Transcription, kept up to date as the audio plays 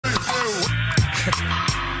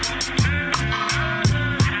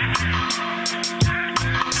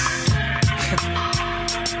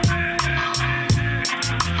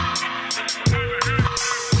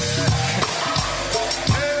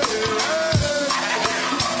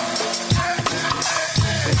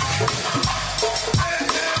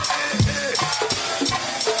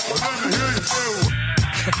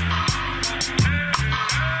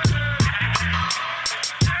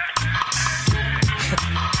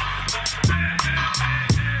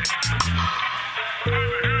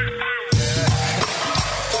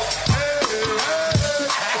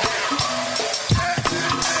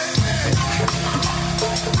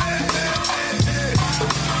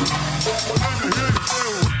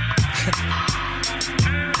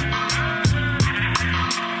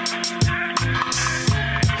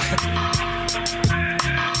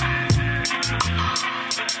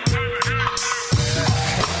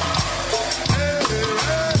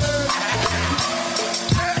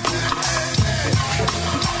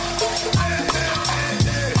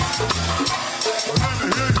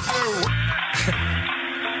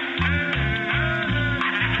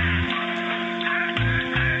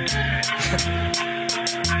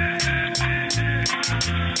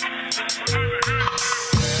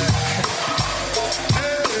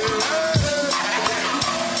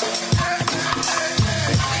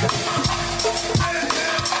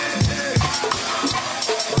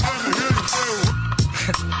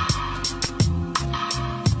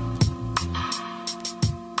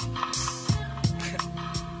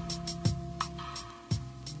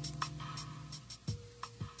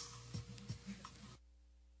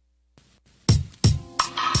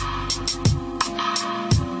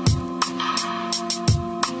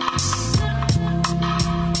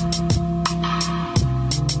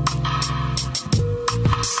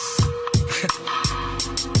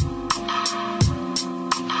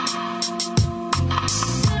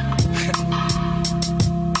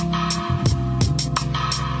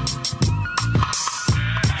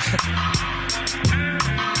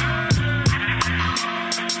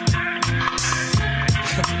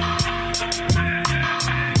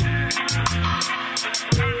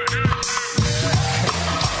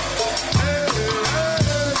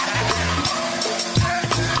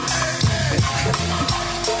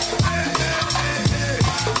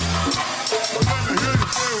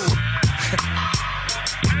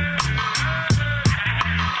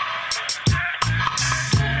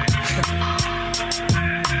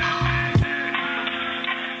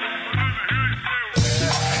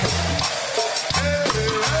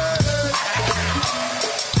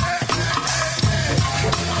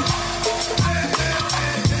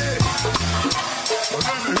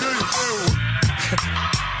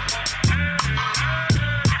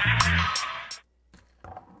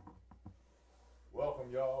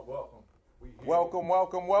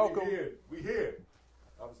Welcome. We here.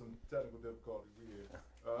 Have some technical difficulties. We here.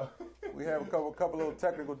 We have a couple little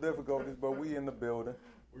technical difficulties, but we in the building.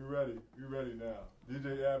 We ready. We ready now.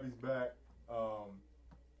 DJ Abby's back.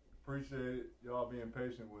 Appreciate it. Y'all being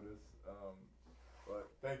patient with us. But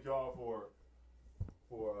thank y'all for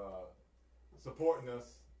supporting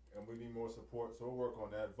us, and we need more support, so we'll work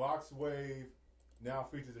on that. VoxWav now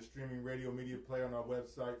features a streaming radio media player on our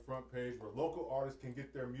website front page where local artists can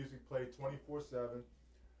get their music played 24/7.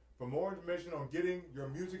 For more information on getting your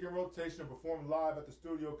music in rotation and perform live at the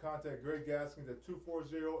studio, contact Greg Gaskins at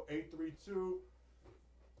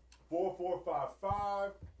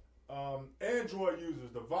 240-832-4455. Android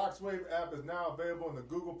users, the VoxWav app is now available in the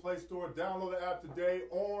Google Play Store. Download the app today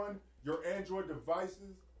on your Android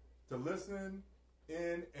devices to listen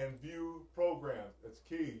in and view programs. That's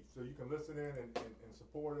key. So you can listen in and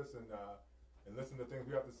support us and listen to things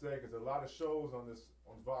we have to say, because there are a lot of shows on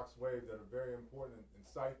VoxWav that are very important and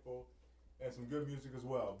insightful, and some good music as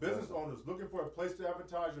well. Business owners looking for a place to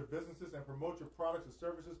advertise your businesses and promote your products and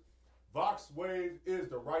services, VoxWav is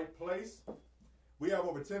the right place. We have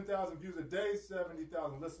over 10,000 views a day,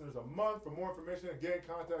 70,000 listeners a month. For more information, again,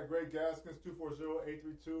 contact Greg Gaskins,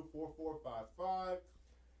 240-832-4455.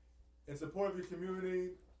 In support of your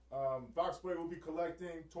community, VoxWav will be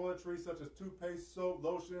collecting toiletries such as toothpaste, soap,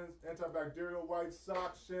 lotions, antibacterial wipes,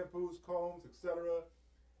 socks, shampoos, combs, etc.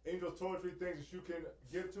 Angel's toiletry, things that you can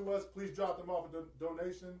give to us. Please drop them off at the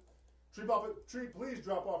donation. Please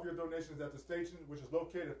drop off your donations at the station, which is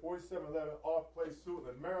located at 4711 Off Place,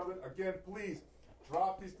 Suitland, Maryland. Again, please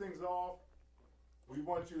drop these things off. We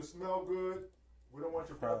want you to smell good. We don't want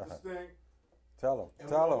your breath to stink. Tell them. And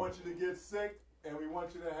we don't want you to get sick. And we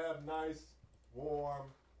want you to have nice,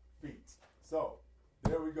 warm feet. So,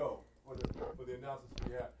 there we go for the announcements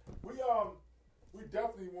we have. we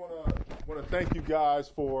definitely want to thank you guys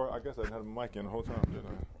for. I guess I had a mic in the whole time, didn't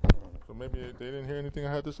I? So maybe they didn't hear anything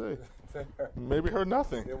I had to say. Maybe heard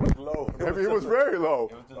nothing. It was low. Maybe it was very low.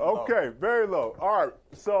 It was just Okay, low. very low. All right.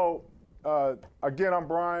 So again, I'm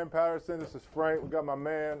Brian Patterson. This is Frank. We got my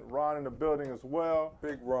man Ron in the building as well.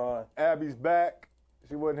 Big Ron. Abby's back.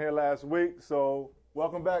 She wasn't here last week, so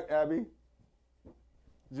welcome back, Abby.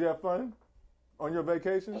 Did you have fun on your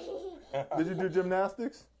vacation? Did you do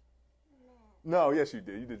gymnastics? No, yes you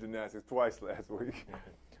did. You did gymnastics twice last week.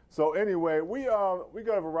 So anyway, we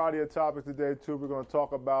got a variety of topics today too. We're going to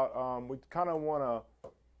talk about. We kind of want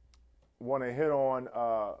to hit on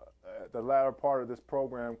the latter part of this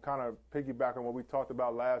program, kind of piggyback on what we talked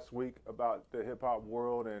about last week about the hip hop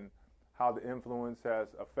world and how the influence has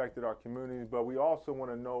affected our communities. But we also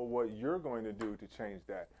want to know what you're going to do to change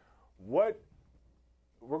that. What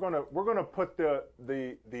we're gonna put the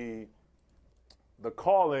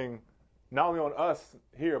calling not only on us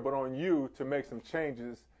here, but on you to make some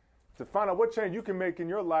changes, to find out what change you can make in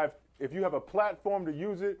your life. If you have a platform to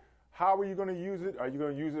use it, how are you going to use it? Are you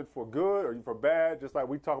going to use it for good or for bad? Just like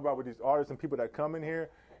we talk about with these artists and people that come in here.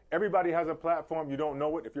 Everybody has a platform. You don't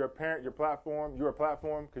know it. If you're a parent, you're a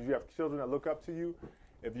platform because you have children that look up to you.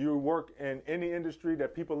 If you work in any industry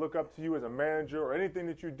that people look up to you as a manager or anything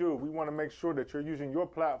that you do, we want to make sure that you're using your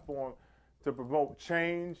platform to promote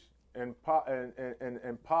change and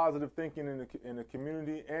positive thinking in the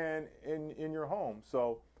community and in your home.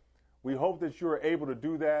 So we hope that you're able to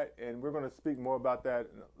do that, and we're going to speak more about that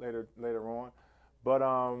later on. But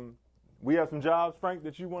we have some jobs, Frank,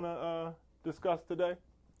 that you want to discuss today?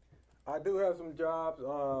 I do have some jobs.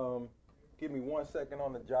 Give me 1 second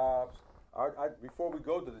on the jobs. Before we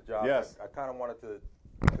go to the jobs, yes. I kind of wanted to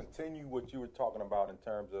continue what you were talking about in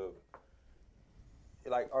terms of,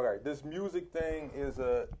 like, all right, this music thing is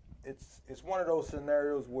it's one of those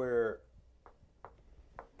scenarios where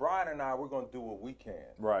Brian and I, we're going to do what we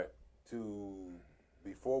can. Right.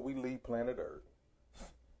 Before we leave planet Earth,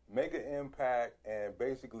 make an impact and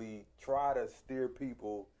basically try to steer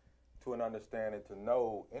people to an understanding, to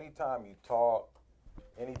know anytime you talk,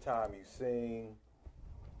 anytime you sing,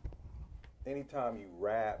 anytime you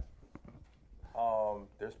rap,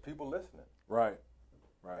 there's people listening. Right.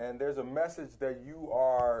 Right. And there's a message that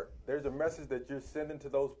you're sending to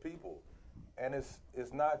those people. And it's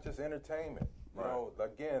not just entertainment. You know,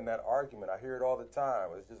 again, that argument, I hear it all the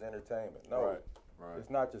time. It's just entertainment. No, It's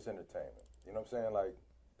not just entertainment. You know what I'm saying? Like,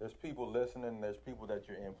 there's people listening, there's people that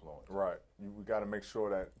you're influencing. Right. We got to make sure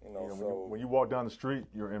that, so when you walk down the street,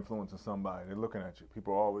 you're influencing somebody. They're looking at you.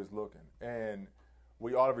 People are always looking. And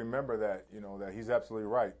we ought to remember that, that he's absolutely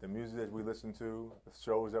right. The music that we listen to, the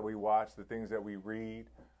shows that we watch, the things that we read,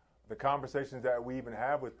 the conversations that we even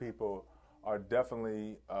have with people are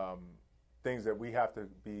definitely things that we have to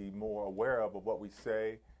be more aware of what we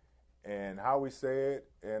say and how we say it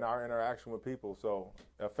and our interaction with people. So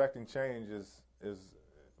affecting change is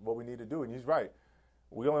what we need to do. And he's right.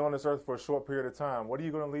 We're only on this earth for a short period of time. What are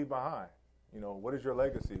you going to leave behind? What is your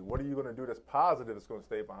legacy? What are you going to do that's positive that's going to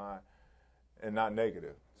stay behind and not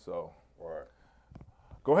negative? So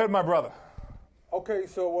go ahead, my brother. Okay,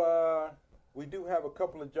 so we do have a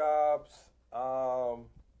couple of jobs.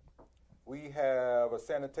 We have a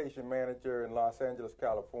sanitation manager in Los Angeles,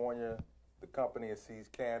 California. The company is Seas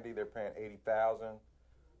Candy. They're paying $80,000.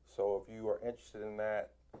 So if you are interested in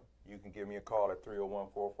that, you can give me a call at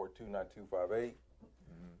 301-442-9258.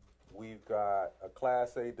 We've got a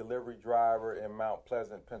Class A delivery driver in Mount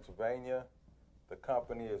Pleasant, Pennsylvania. The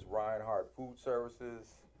company is Reinhardt Food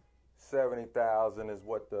Services. $70,000 is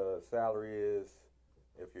what the salary is.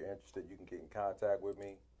 If you're interested, you can get in contact with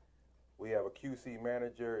me. We have a QC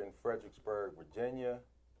manager in Fredericksburg, Virginia.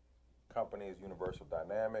 Company is Universal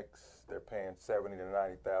Dynamics. They're paying $70,000 to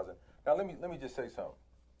 $90,000. Now let me just say something.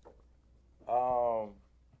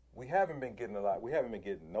 We haven't been getting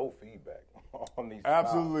no feedback on these.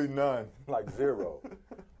 Absolutely jobs. none. Like zero.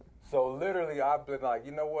 So literally, I've been like,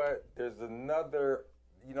 you know what? There's another.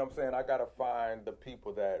 You know what I'm saying? I gotta find the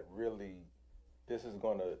people that really, this is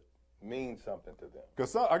gonna mean something to them.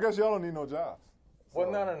 Because I guess y'all don't need no jobs. So.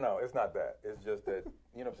 Well, no. It's not that. It's just that,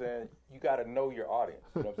 you know what I'm saying? You got to know your audience.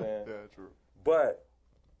 You know what I'm saying? Yeah, true. But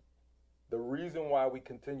the reason why we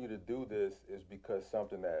continue to do this is because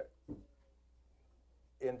something that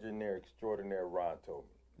engineer extraordinaire Ron told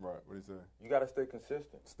me. Right. What did he say? You got to stay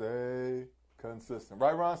consistent. Stay consistent.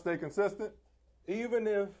 Right, Ron? Stay consistent? Even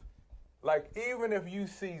if you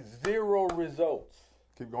see zero results.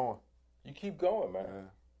 Keep going. You keep going, man.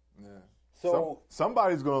 Yeah. So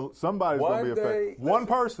somebody's gonna be affected. One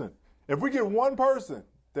person. If we get one person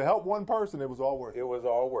to help one person, it was all worth it. It was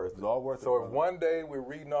all worth it. It was all worth it. So if one day we're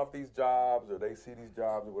reading off these jobs or they see these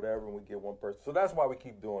jobs or whatever and we get one person. So that's why we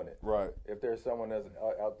keep doing it. Right. If there's someone that's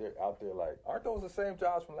out there like, aren't those the same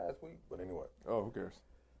jobs from last week? But anyway. Oh, who cares?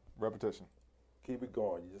 Repetition. Keep it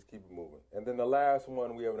going. You just keep it moving. And then the last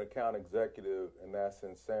one, we have an account executive, and that's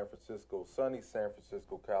in San Francisco, sunny San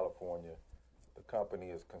Francisco, California. The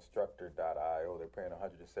company is Constructor.io. They're paying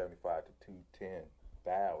 $175,000 to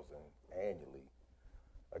 $210,000 annually.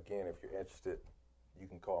 Again, if you're interested, you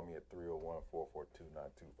can call me at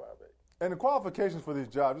 301-442-9258. And the qualifications for these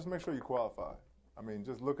jobs, just make sure you qualify. I mean,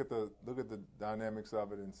 just look at the dynamics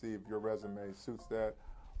of it and see if your resume suits that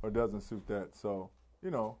or doesn't suit that. So,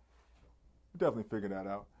 definitely figure that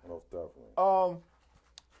out. Most definitely.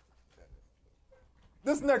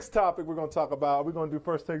 This next topic we're going to talk about, are we going to do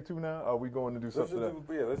first take two now? Or are we going to do something else?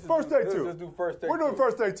 Let's first take two. Let's do first take two. We're doing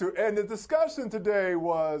first take two. And the discussion today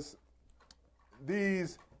was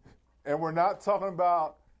these, and we're not talking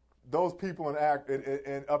about those people in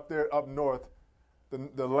up there, up north,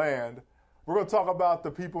 the land. We're going to talk about the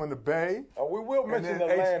people in the Bay. Oh, we will mention the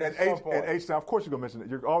land at some point. And H-Town. Of course you're going to mention it.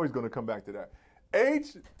 You're always going to come back to that.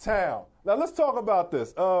 H-Town. Now let's talk about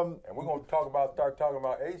this. And we're going to start talking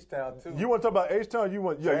about H-Town too. You want to talk about H-Town? You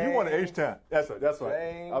want H-Town. That's right. That's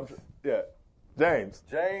right. James.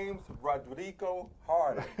 James Rodrigo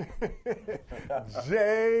Harden.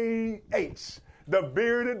 J-H. The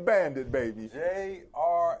bearded bandit, baby.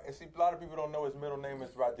 J-R. And see, a lot of people don't know his middle name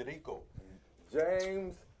is Rodrigo.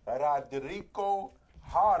 James Rodrigo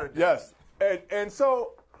Harden. Yes. And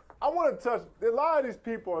so I want to touch, a lot of these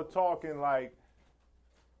people are talking like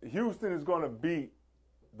Houston is going to beat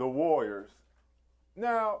the Warriors.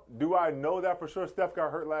 Now, do I know that for sure? Steph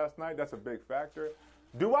got hurt last night. That's a big factor.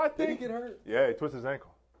 Do I think? Did he get hurt? Yeah, he twisted his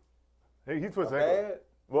ankle. He twisted his ankle. Bad?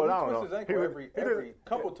 Well, I don't he know. twists his ankle every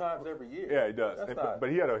couple times every year. Yeah, he does. But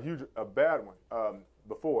he had a bad one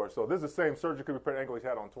before. So this is the same surgical repair ankle he's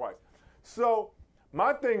had on twice. So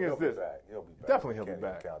my thing is this. He'll be back. Definitely he'll be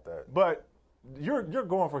back. Count that. But you're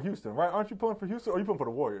going for Houston, right? Aren't you pulling for Houston or are you pulling for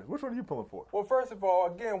the Warriors? Which one are you pulling for? Well, first of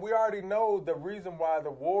all, again, we already know the reason why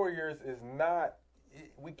the Warriors is not.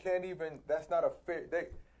 We can't even. That's not a fair.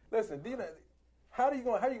 Listen, how are you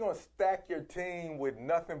going to stack your team with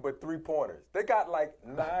nothing but 3-pointers? They got like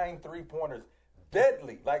 9 3-pointers,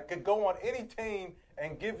 deadly. Like could go on any team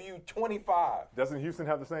and give you 25. Doesn't Houston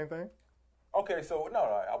have the same thing? Okay, so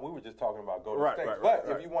no, we were just talking about Golden State. Right.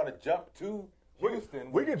 If you want to jump to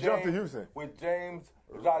Houston, we can jump to Houston with James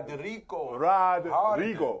Rodrigo.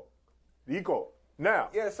 Rico. Now.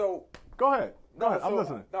 Yeah. So go ahead. I'm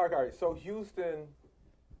listening. All right. So Houston.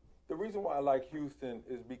 The reason why I like Houston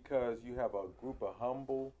is because you have a group of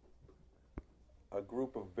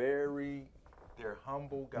they're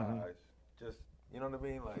humble guys. Mm-hmm. Just, you know what I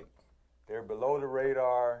mean? Like, they're below the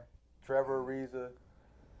radar. Trevor Ariza.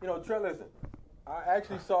 Listen, I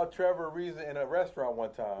actually saw Trevor Ariza in a restaurant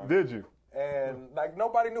one time. Did you? And, like,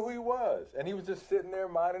 nobody knew who he was. And he was just sitting there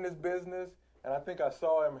minding his business. And I think I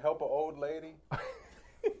saw him help an old lady.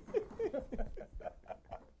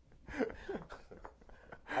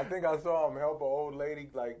 I think I saw him help an old lady,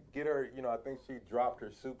 like, get her, I think she dropped her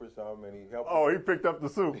soup or something, and he helped her. Oh, he picked up the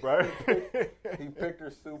soup, right? He picked her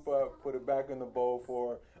soup up, put it back in the bowl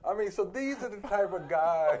for her. I mean, so these are the type of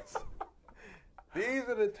guys. He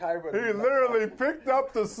literally picked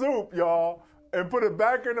up the soup, y'all, and put it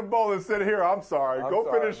back in the bowl and said, here, I'm sorry. Go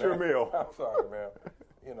finish your meal. I'm sorry, man.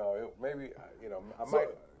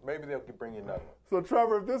 Maybe they'll bring you another one. So,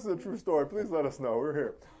 Trevor, if this is a true story, please let us know. We're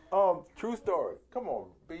here. True story. Come on,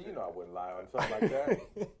 B. I wouldn't lie on something like that.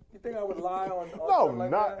 You think I would lie on no, something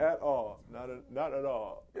like not that? At all. Not at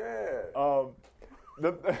all. Yeah.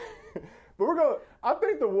 But I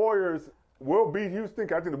think the Warriors will beat Houston.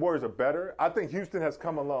 I think the Warriors are better. I think Houston has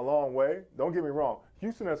come a long way. Don't get me wrong.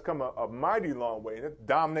 Houston has come a mighty long way. And it's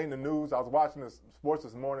dominating the news. I was watching the sports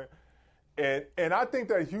this morning. And I think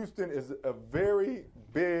that Houston is a very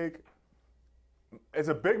big – it's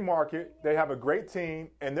a big market. They have a great team,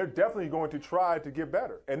 and they're definitely going to try to get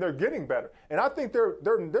better. And they're getting better. And I think they're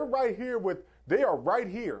right here with – they are right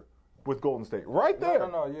here with Golden State. Right there.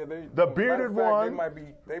 No. Yeah, the bearded one. They might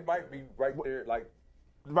be right there, like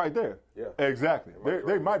 – right there. Yeah. Exactly.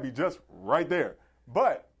 They might be just right there.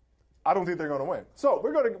 But I don't think they're going to win. So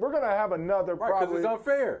we're gonna have another probably – because it's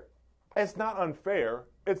unfair. It's not unfair.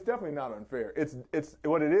 It's definitely not unfair. It's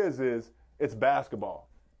what it is it's basketball.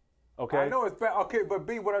 Okay. I know it's bad. Okay, but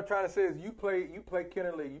B, what I'm trying to say is you play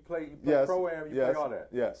Kenner League, you play yes. Pro-Am, you play all that.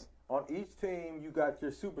 Yes. On each team, you got your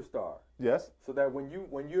superstar. Yes. So that when you're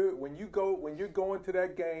going to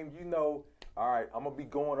that game, all right, I'm gonna be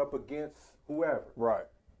going up against whoever. Right.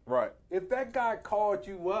 Right. If that guy called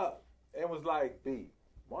you up and was like, B,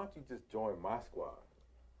 why don't you just join my squad?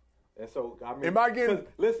 And so, I mean, Am I getting...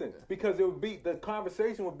 listen, because it would be, the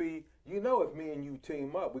conversation would be, you know, if me and you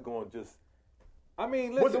team up, we're going to just, I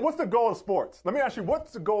mean, listen. What's the goal of sports? Let me ask you,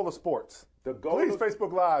 what's the goal of sports? The goal Please,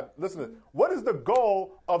 Facebook Live, listen to this. What is the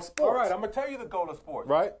goal of sports? All right, I'm going to tell you the goal of sports.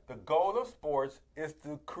 Right. The goal of sports is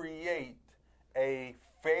to create a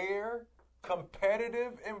fair,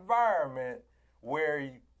 competitive environment where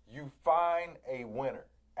you find a winner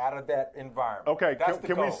out of that environment. Okay,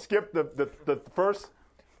 can we skip the first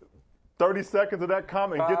 30 seconds of that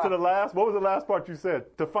comment and get to the last? What was the last part you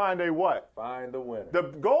said? To find a what? Find the winner. The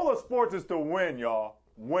goal of sports is to win, y'all.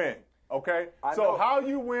 Win. Okay? So how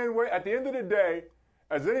you win, at the end of the day,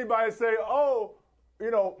 as anybody say, oh,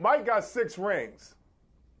 you know, Mike got 6 rings.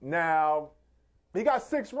 Now, he got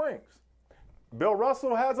 6 rings. Bill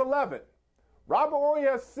Russell has 11. Robert Horry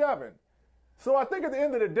has 7. So I think at the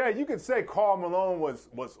end of the day, you could say Karl Malone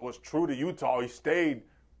was true to Utah. He stayed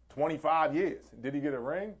 25 years. Did he get a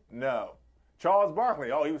ring? No. Charles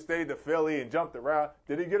Barkley, he stayed to Philly and jumped around.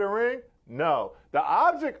 Did he get a ring? No. The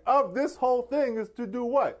object of this whole thing is to do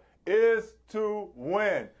what? Is to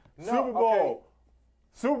win. Super Bowl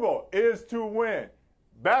is to win.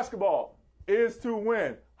 Basketball is to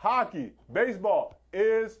win. Hockey, baseball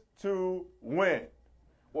is to win.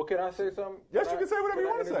 Well, can I say something? Yes, you can say whatever you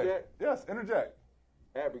want to say. Yes, interject.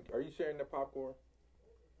 Abby, are you sharing the popcorn?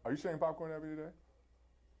 Are you sharing popcorn, Abby, today?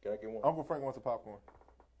 Can I get one? Uncle Frank wants a popcorn.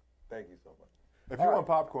 Thank you so much. If you want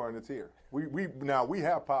popcorn, it's here. We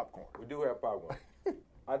have popcorn. We do have popcorn.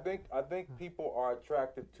 I think people are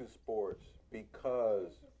attracted to sports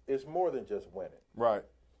because it's more than just winning. Right.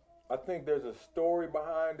 I think there's a story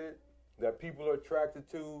behind it that people are attracted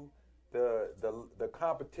to. The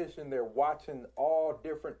competition, they're watching all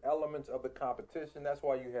different elements of the competition. That's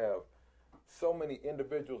why you have so many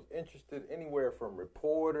individuals interested, anywhere from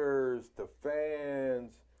reporters to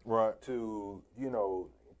fans, right, to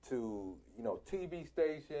TV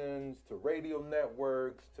stations, to radio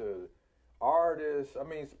networks, to artists. I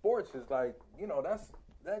mean, sports is like,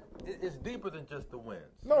 it's deeper than just the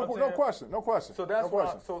wins. No question. So that's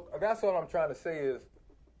that's all I'm trying to say is,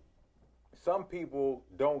 some people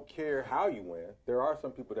don't care how you win. There are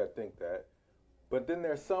some people that think that. But then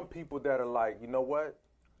there's some people that are like, you know what?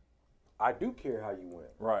 I do care how you win.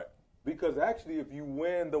 Right. Because actually, if you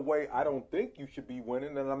win the way I don't think you should be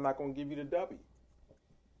winning, then I'm not going to give you the W.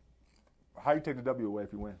 How you take the W away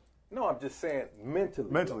if you win? No, I'm just saying mentally.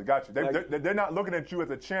 Mentally, got you. They're not looking at you as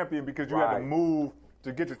a champion because you had to move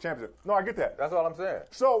to get your championship. No, I get that. That's all I'm saying.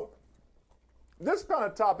 So this kind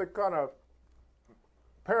of topic kind of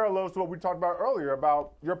parallels to what we talked about earlier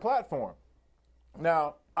about your platform.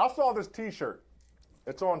 Now, I saw this T-shirt.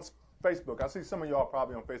 It's on Facebook. I see some of y'all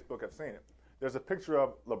probably on Facebook have seen it. There's a picture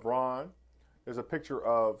of LeBron. There's a picture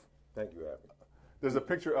of... Thank you, Abby. There's a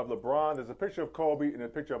picture of LeBron. There's a picture of Kobe and a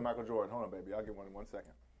picture of Michael Jordan. Hold on, baby. I'll get one in 1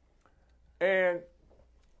 second. And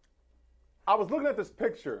I was looking at this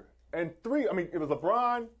picture, and it was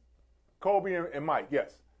LeBron, Kobe, and Mike,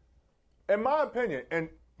 yes. In my opinion, and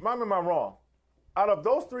mind me if I'm wrong, out of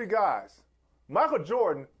those 3 guys, Michael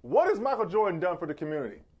Jordan, what has Michael Jordan done for the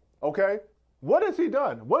community? Okay? What has he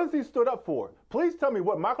done? What has he stood up for? Please tell me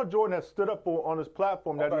what Michael Jordan has stood up for on this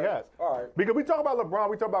platform that he has. All right. Because we talk about LeBron,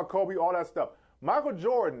 we talk about Kobe, all that stuff. Michael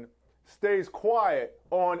Jordan stays quiet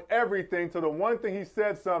on everything to the one thing he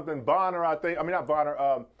said something,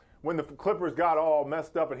 when the Clippers got all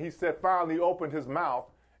messed up and he finally opened his mouth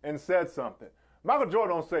and said something. Michael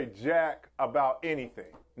Jordan don't say jack about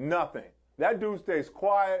anything. Nothing. That dude stays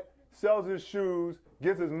quiet, sells his shoes,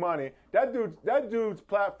 gets his money. That dude's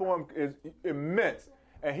platform is immense,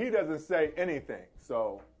 and he doesn't say anything.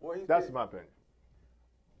 So that's my opinion.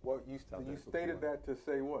 Well, you stated that to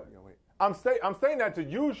say what? I'm saying that to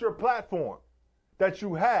use your platform that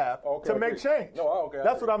you have to make change.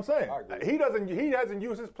 That's what I'm saying. He hasn't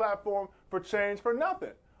used his platform for change for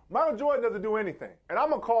nothing. Michael Jordan doesn't do anything, and I'm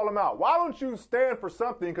gonna call him out. Why don't you stand for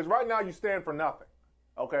something? Because right now you stand for nothing.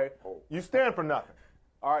 Okay, you stand for nothing.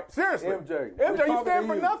 All right, seriously. MJ, you stand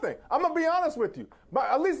for nothing. I'm going to be honest with you.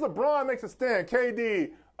 But at least LeBron makes a stand.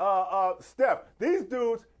 KD, Steph. These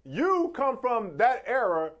dudes, you come from that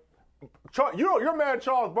era. You're mad at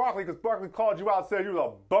Charles Barkley because Barkley called you out and said you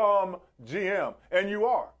was a bum GM. And you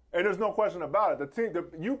are. And there's no question about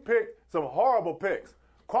it. You picked some horrible picks.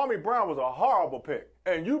 Kwame Brown was a horrible pick.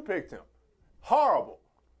 And you picked him. Horrible.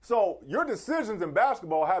 So your decisions in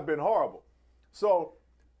basketball have been horrible.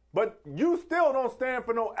 But you still don't stand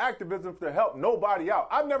for no activism to help nobody out.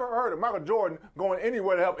 I've never heard of Michael Jordan going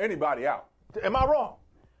anywhere to help anybody out. Am I wrong?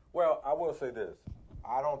 Well, I will say this.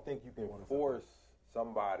 I don't think you can force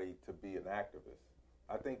somebody to be an activist.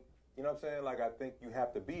 I think, you know what I'm saying? Like, I think you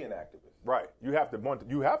have to be an activist. Right. You have to want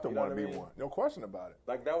to be mean? one. No question about it.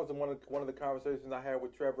 Like, that was one of the conversations I had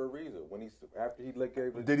with Trevor Ariza when after he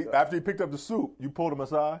After he picked up the soup, you pulled him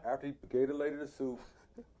aside? After he gave the lady the soup,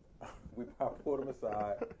 I pulled him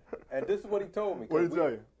aside, and this is what he told me. What did he tell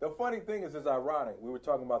you? The funny thing is, it's ironic. We were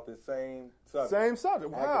talking about the same subject. Same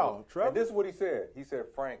subject. Wow, Trevor. And this is what he said. He said,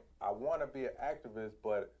 Frank, I want to be an activist,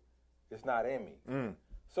 but it's not in me.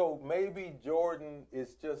 So maybe Jordan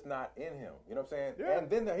is just not in him. You know what I'm saying? Yeah. And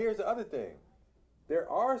then here's the other thing. There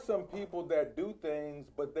are some people that do things,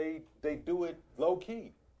 but they do it low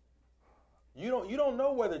key. You don't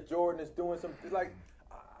know whether Jordan is doing something like.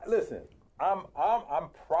 Listen, I'm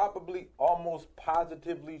probably almost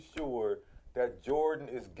positively sure that Jordan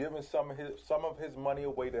is giving some of his money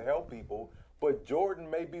away to help people, but Jordan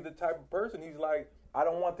may be the type of person he's like, I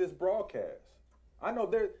don't want this broadcast. I know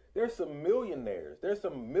there's some millionaires,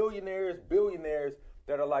 billionaires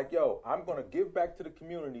that are like, yo, I'm gonna give back to the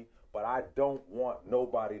community, but I don't want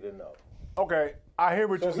nobody to know. Okay, I hear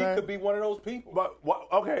what you're saying. So he could be one of those people.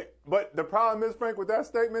 But the problem is, Frank, with that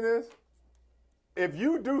statement is, if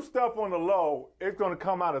you do stuff on the low, it's going to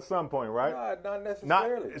come out at some point, right? Not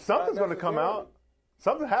necessarily. Something's going to come out.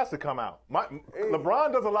 Something has to come out.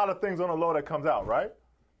 LeBron does a lot of things on the low that comes out, right?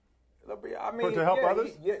 I mean, to help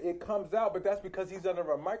others? It comes out, but that's because he's under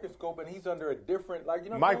a microscope and he's under a different, like, you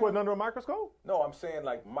know. Mike wasn't under a microscope? No, I'm saying,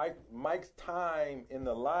 like, Mike's time in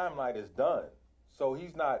the limelight is done. So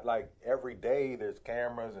he's not, like, every day there's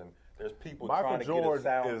cameras and there's people trying to get a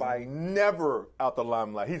sound bite. Never out the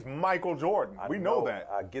limelight. He's Michael Jordan. We know that.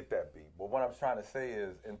 I get that, B. But what I'm trying to say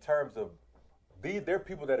is, in terms of there are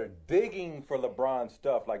people that are digging for LeBron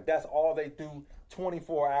stuff. Like, that's all they do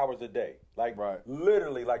 24 hours a day. Like,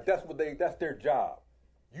 literally, like, that's their job.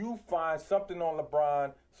 You find something on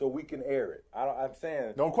LeBron so we can air it. I'm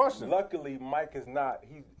saying. No question. Luckily, Mike is not.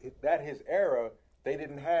 That his era, they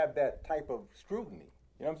didn't have that type of scrutiny.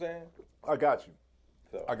 You know what I'm saying? I got you.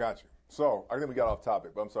 So I think we got off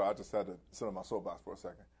topic, but I'm sorry. I just had to sit on my soapbox for a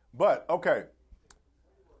second. But, okay.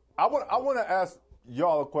 I want to ask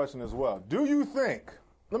y'all a question as well. Do you think,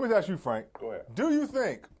 let me ask you, Frank. Go ahead. Do you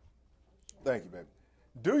think, thank you, baby.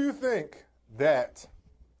 Do you think that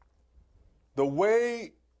the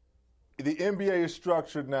way the NBA is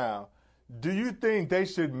structured now, do you think they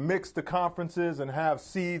should mix the conferences and have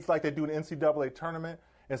seeds like they do in the NCAA tournament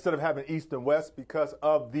instead of having East and West because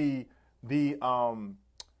of the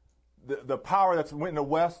power that's went in the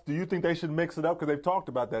West? Do you think they should mix it up? Because they've talked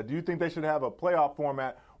about that. Do you think they should have a playoff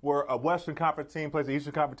format where a Western Conference team plays the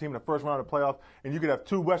Eastern Conference team in the first round of the playoffs, and you could have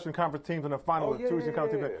two Western Conference teams in the final two Eastern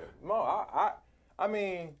Conference teams? No, I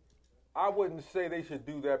mean, I wouldn't say they should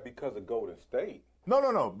do that because of Golden State.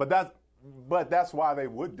 No. But that's why they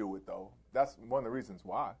would do it, though. That's one of the reasons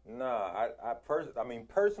why. Nah,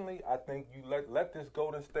 personally, I think you let this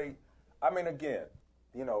Golden State. I mean, again,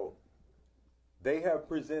 you know, they have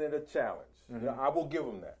presented a challenge. Mm-hmm. You know, I will give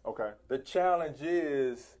them that. Okay. The challenge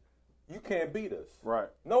is you can't beat us. Right.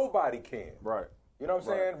 Nobody can. Right. You know what I'm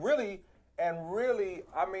saying? Really,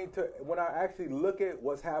 I mean, when I actually look at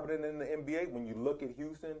what's happening in the NBA, when you look at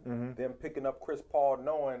Houston, them picking up Chris Paul,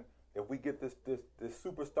 knowing if we get this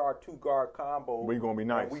superstar two-guard combo, we're going to be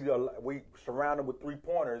nice. We surround them with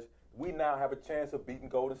three-pointers, we now have a chance of beating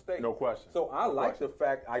Golden State. No question. So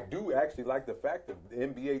I do actually like the fact that the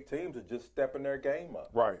NBA teams are just stepping their game up.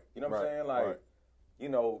 Right. You know what I'm saying? Like, you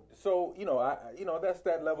know, so, that's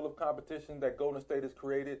that level of competition that Golden State has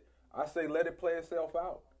created. I say let it play itself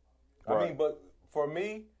out. Right. I mean, but for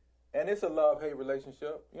me, and it's a love-hate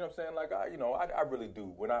relationship. You know what I'm saying? Like, I really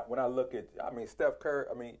do. When I look at, Steph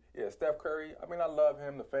Curry. Steph Curry. I mean, I love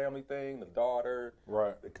him. The family thing, the daughter.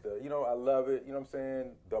 Right. I love it. You know what I'm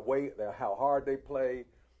saying? The way, how hard they play.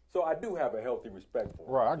 So I do have a healthy respect for him.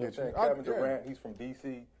 Right. I get you. Kevin Durant. He's from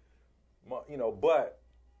DC. But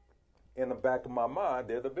in the back of my mind,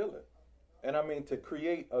 they're the villain. And I mean, to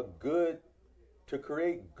create good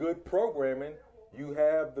programming, you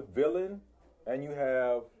have the villain and you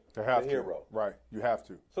have the hero. Right. You have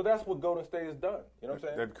to. So that's what Golden State has done. You know what I'm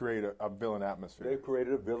saying? They've created a villain atmosphere. They've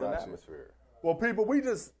created a villain atmosphere. Well, people, we're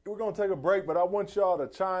going to take a break, but I want y'all to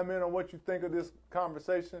chime in on what you think of this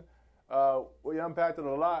conversation. We unpacked it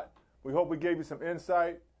a lot. We hope we gave you some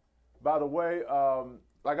insight. By the way,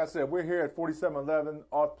 like I said, we're here at 4711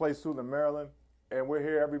 Off Place School in Maryland, and we're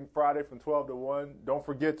here every Friday from 12 to 1. Don't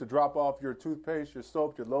forget to drop off your toothpaste, your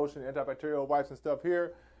soap, your lotion, antibacterial wipes and stuff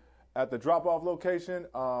here at the drop-off location.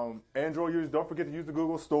 Android users, don't forget to use the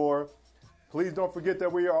Google Store. Please don't forget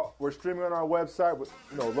that we're streaming on our website with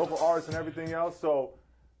local artists and everything else. So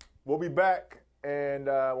we'll be back And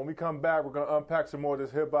when we come back, we're going to unpack some more of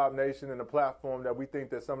this Hip Hop Nation and the platform that we think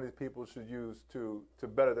that some of these people should use to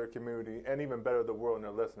better their community and even better the world and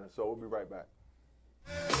their listeners. So we'll be right back.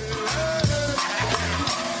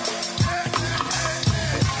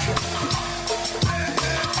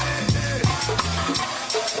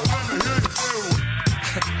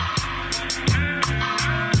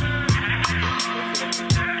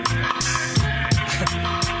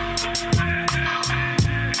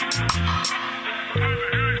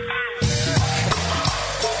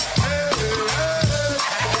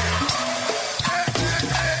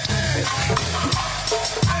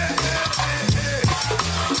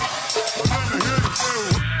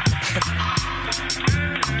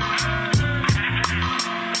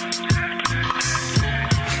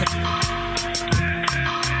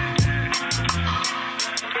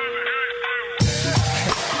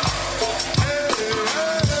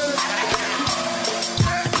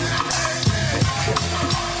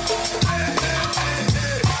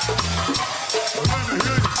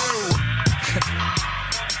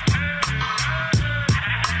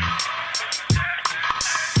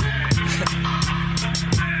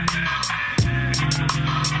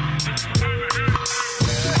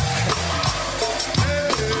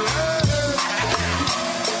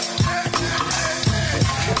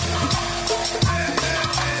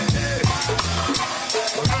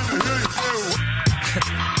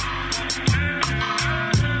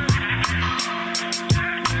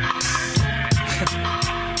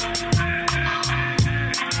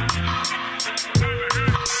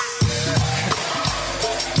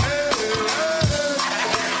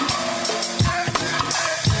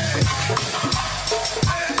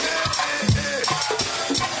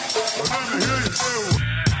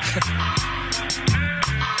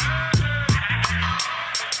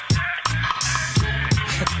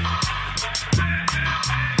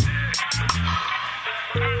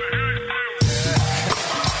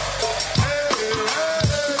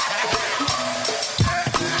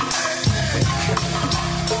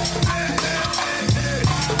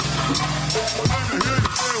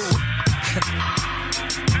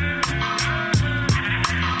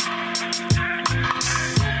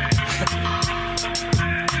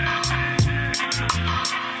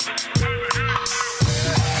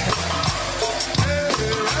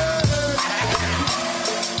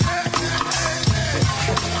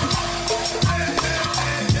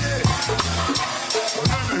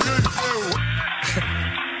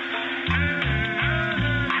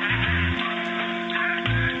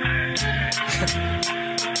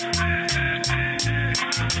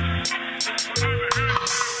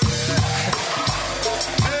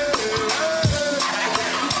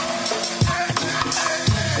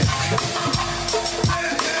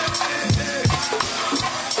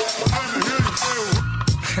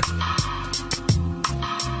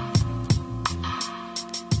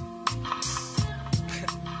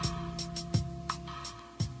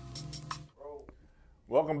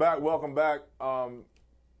 Welcome back.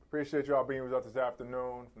 Appreciate y'all being with us this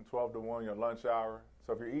afternoon from 12 to 1, your lunch hour.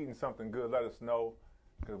 So if you're eating something good, let us know,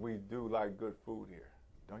 because we do like good food here.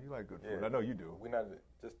 Don't you like good food? Yeah. I know you do. We not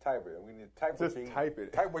just type it. We need to type just what you type eat.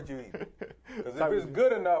 it. Type what you eat. Because if it's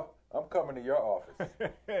good enough, I'm coming to your office.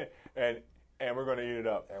 and we're going to eat it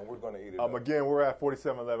up. And we're going to eat it up. Again, we're at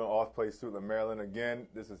 4711 Off Place, Suitland, Maryland. Again,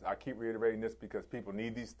 I keep reiterating this because people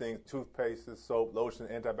need these things: toothpaste, soap, lotion,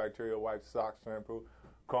 antibacterial wipes, socks, shampoo,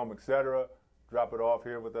 comb, etc. Drop it off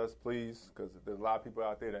here with us, please, because there's a lot of people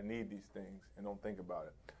out there that need these things and don't think about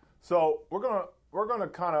it. So we're gonna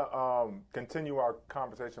kind of continue our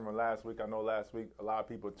conversation from last week. I know last week a lot of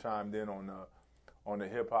people chimed in on the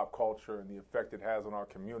hip hop culture and the effect it has on our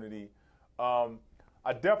community.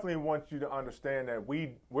 I definitely want you to understand that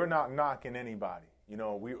we're not knocking anybody. You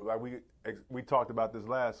know, we talked about this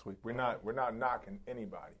last week. We're not knocking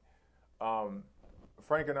anybody.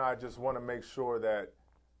 Frank and I just want to make sure that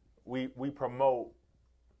we promote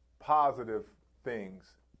positive things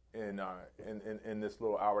in this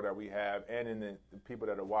little hour that we have, and in the people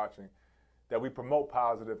that are watching, that we promote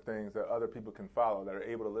positive things that other people can follow, that are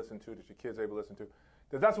able to listen to, that your kids are able to listen to.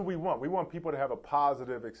 Because that's what we want. We want people to have a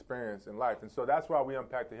positive experience in life. And so that's why we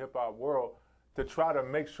unpack the hip-hop world, to try to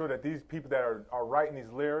make sure that these people that are writing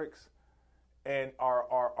these lyrics and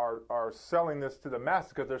are selling this to the masses,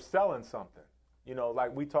 because they're selling something. You know,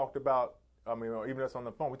 like we talked about, even us on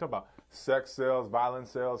the phone, we talk about sex sells, violence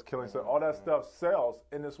sells, killing sells, all that stuff sells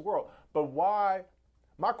in this world. But why,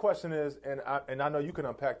 my question is, and I know you can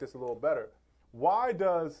unpack this a little better, why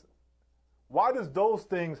do those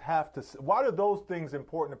things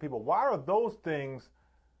important to people? Why are those things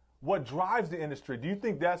what drives the industry? Do you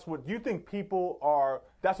think that's what people are,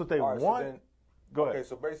 that's what they want? Go ahead. Okay,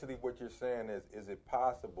 so basically what you're saying is it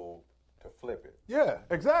possible to flip it? Yeah,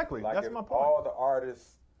 exactly. Like That's if my point. all the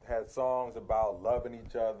artists had songs about loving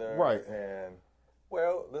each other, Right. And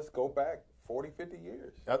well, let's go back 40, 50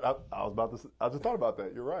 years. I just thought about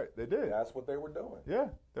that. You're right. They did. That's what they were doing. Yeah,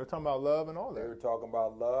 they were talking about love and all They that. were talking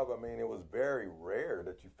about love. I mean, it was very rare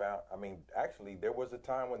that you found. I mean, actually, there was a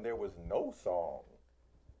time when there was no song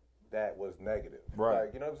that was negative. Right.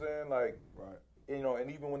 Like, you know what I'm saying? Like, Right. you know,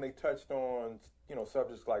 and even when they touched on, you know,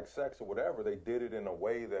 subjects like sex or whatever, they did it in a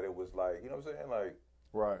way that it was like, you know what I'm saying? Like,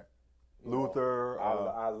 Right. you know, Luther.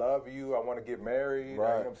 I love you. I want to get married. Right.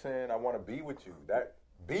 You know what I'm saying? I want to be with you.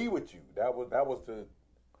 Be with you. That was the.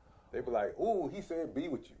 They be like, ooh, he said be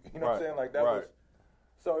with you. You know what I'm saying? Like that was.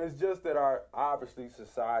 So it's just that obviously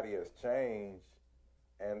society has changed,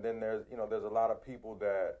 and then there's a lot of people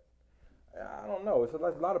that I don't know. It's a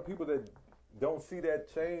lot of people that don't see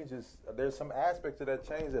that change. There's some aspects of that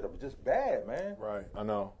change that are just bad, man. Right. I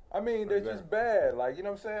know. I mean, they're just bad. Like, you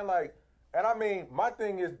know what I'm saying? Like, and I mean, my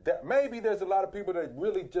thing is that maybe there's a lot of people that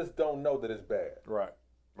really just don't know that it's bad. Right.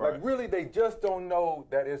 Like, really, they just don't know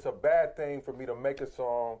that it's a bad thing for me to make a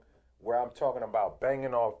song where I'm talking about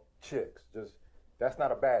banging off chicks. Just, that's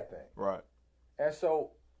not a bad thing. Right. And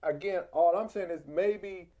so, again, all I'm saying is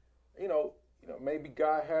maybe, maybe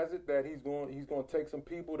God has it that he's going to take some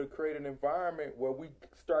people to create an environment where we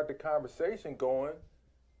start the conversation going.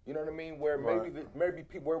 You know what I mean? Where maybe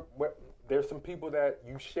people where there's some people that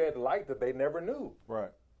you shed light that they never knew. Right.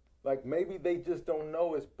 Like maybe they just don't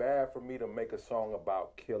know it's bad for me to make a song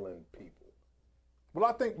about killing people. Well,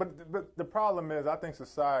 I think, but the problem is, I think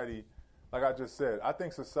society, like I just said, I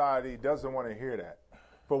think society doesn't want to hear that.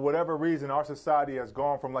 For whatever reason, our society has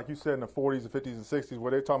gone from, like you said, in the 40s, the 50s, and 60s,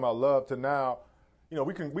 where they're talking about love, to now,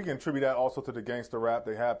 we can attribute that also to the gangster rap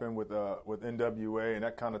that happened with NWA, and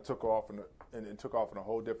that kind of took off and took off in a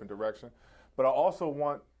whole different direction. But I also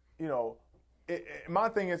want, my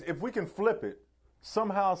thing is, if we can flip it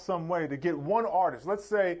somehow, some way, to get one artist, let's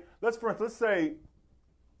say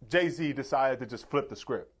Jay-Z decided to just flip the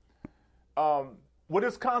script. Would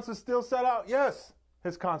his concerts still sell out? Yes,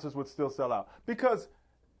 his concerts would still sell out, because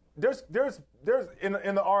there's in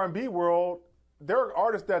the R&B world, there are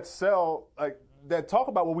artists that sell, like, that talk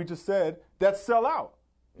about what we just said, that sell out.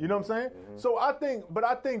 You know what I'm saying? Mm-hmm. So I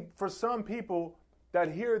think for some people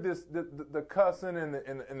that hear this, the cussing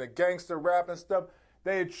and the gangster rap and stuff,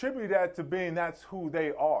 they attribute that to being that's who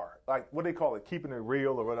they are. Like, what they call it, keeping it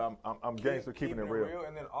real, or what I'm gangster, keeping it real.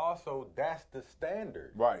 And then also that's the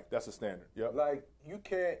standard. Right, that's the standard. Yep. Like you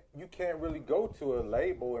can't really go to a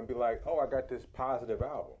label and be like, oh, I got this positive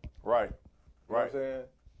album. Right. You know what I'm saying?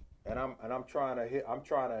 And I'm trying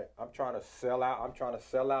to sell out. I'm trying to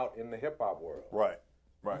sell out in the hip hop world. Right.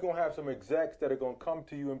 You're gonna have some execs that are gonna come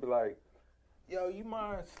to you and be like, yo, you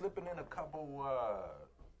mind slipping in a couple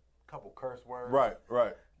curse words? Right.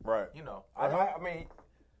 You know, I mean,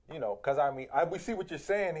 because we see what you're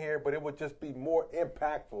saying here, but it would just be more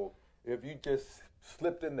impactful if you just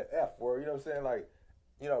slipped in the F word. You know what I'm saying? Like,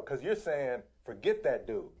 because you're saying forget that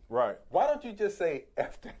dude. Right. Why don't you just say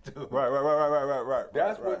F that dude? Right.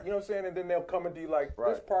 That's what, you know what I'm saying? And then they'll come into you like,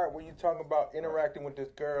 this part where you're talking about interacting with this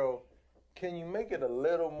girl, can you make it a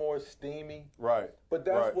little more steamy? Right. But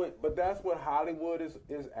that's what Hollywood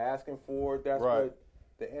is asking for. That's what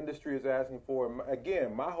the industry is asking for. And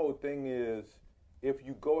again, my whole thing is, if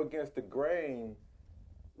you go against the grain,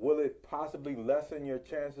 will it possibly lessen your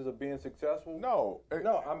chances of being successful? No.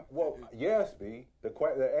 Yes, B.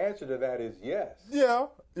 The answer to that is yes. Yeah,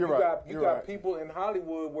 you're right. You got people in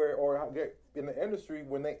Hollywood or in the industry,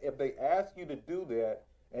 if they ask you to do that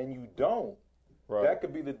and you don't, that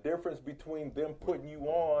could be the difference between them putting you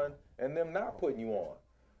on and them not putting you on.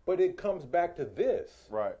 But it comes back to this.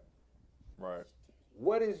 Right.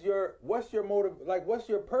 What's your motive? Like, what's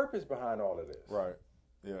your purpose behind all of this? Right.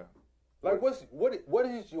 Yeah. Like, what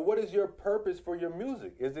is your purpose for your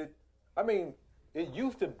music? Is it? I mean, it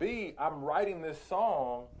used to be I'm writing this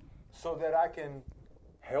song so that I can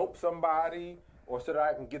help somebody, or so that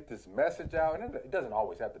I can get this message out. And it doesn't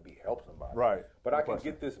always have to be help somebody. Right. But I can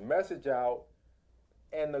get this message out.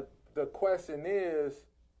 And the question is,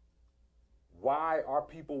 why are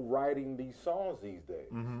people writing these songs these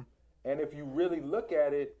days? Mm-hmm. And if you really look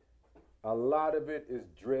at it, a lot of it is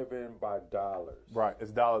driven by dollars. Right,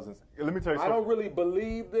 it's dollars. Let me tell you something. I don't really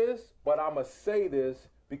believe this, but I'm going to say this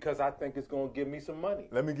because I think it's going to give me some money.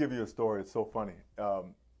 Let me give you a story. It's so funny.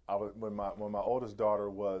 When my oldest daughter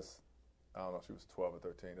was, I don't know, she was 12 or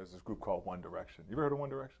 13, there's this group called One Direction. You ever heard of One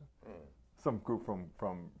Direction? Mm. Some group from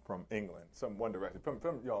England, some One Direction. From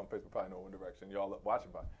y'all on Facebook probably know One Direction. Y'all watching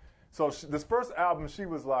by. So this first album, she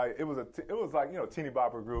was like, it was like, you know, teeny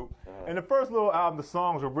bopper group. And the first little album, the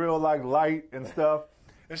songs were real like light and stuff.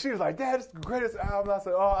 And she was like, Dad, it's the greatest album.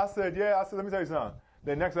 I said, yeah. I said, let me tell you something.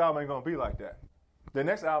 The next album ain't gonna be like that. The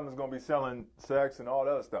next album is gonna be selling sex and all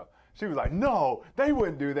that other stuff. She was like, no, they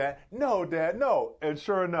wouldn't do that. No, Dad, no. And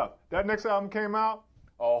sure enough, that next album came out,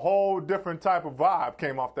 a whole different type of vibe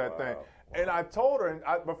came off that thing. And I told her, and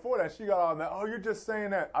before that, she got on that, oh, you're just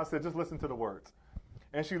saying that. I said, just listen to the words.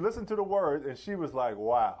 And she listened to the words, and she was like,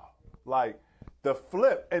 wow. Like, the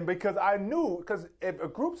flip. And because I knew, because if a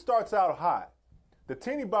group starts out hot, the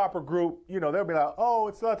teeny bopper group, you know, they'll be like, oh,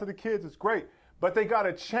 it's not to the kids, it's great. But they got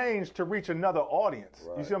to change to reach another audience.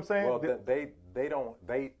 Right. You see what I'm saying? Well,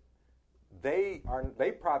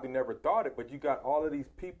 they probably never thought it, but you got all of these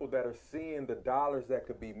people that are seeing the dollars that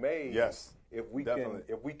could be made. Yes. If we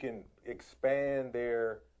can expand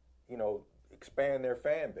their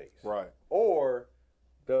fan base. Right. Or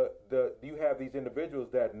you have these individuals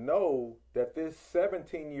that know that this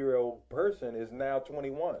 17-year-old person is now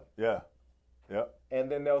 21. Yeah. Yep. And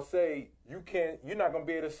then they'll say you're not going to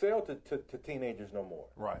be able to sell to teenagers no more.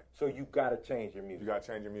 Right. So you got to change your music. You got to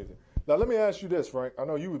change your music. Now let me ask you this, Frank. I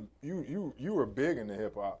know you were big into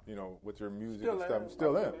hip hop, you know, with your music and stuff.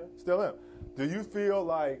 Still am. Do you feel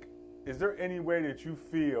like, is there any way that you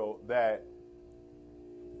feel that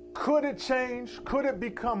could it change? Could it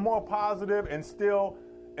become more positive and still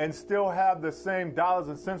have the same dollars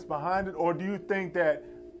and cents behind it? Or do you think that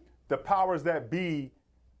the powers that be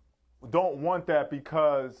don't want that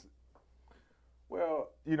because,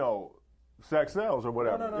 well, you know, sex sells or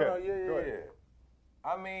whatever? No. Yeah.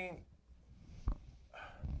 I mean,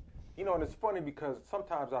 you know, and it's funny because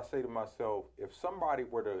sometimes I say to myself, if somebody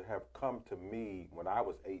were to have come to me when I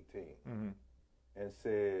was 18 and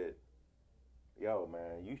said, yo,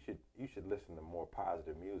 man, you should listen to more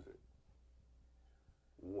positive music,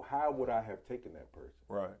 how would I have taken that person?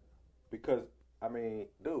 Right. Because, I mean,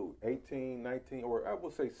 dude, 18, 19, or I will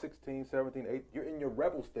say 16, 17, 18, you're in your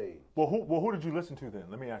rebel stage. Well, who did you listen to then?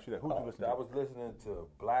 Let me ask you that. Who did you listen to? I was listening to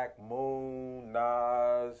Black Moon,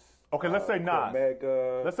 Nas. Okay, let's say Nas.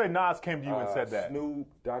 Omega, let's say Nas came to you and said that. Snoop,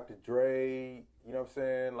 Dr. Dre, you know what I'm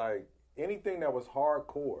saying? Like, anything that was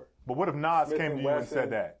hardcore. But what if Nas came to you and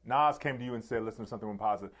said that? Nas came to you and said, listen to something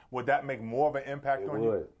positive. Would that make more of an impact on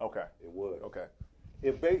you? Okay. It would. Okay.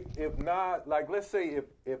 If Nas, like, let's say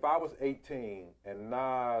if I was 18 and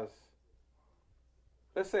Nas,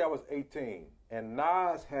 let's say I was 18 and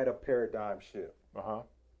Nas had a paradigm shift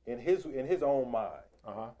in his own mind.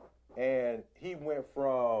 And he went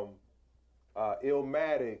from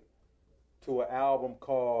Illmatic to an album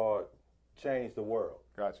called Change the World.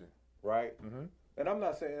 Gotcha. Right? Mm-hmm. And I'm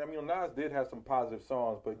not saying, I mean, Nas did have some positive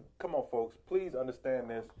songs, but come on, folks, please understand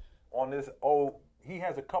this. He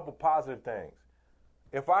has a couple positive things.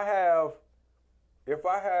 If I have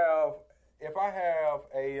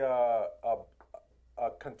a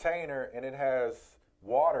container and it has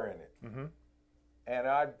water in it, and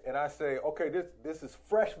I say, okay, this is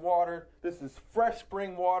fresh water, this is fresh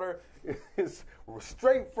spring water, it's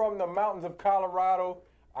straight from the mountains of Colorado.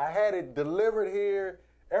 I had it delivered here.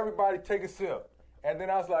 Everybody take a sip. And then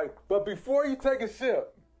I was like, but before you take a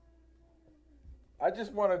sip, I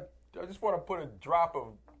just want to put a drop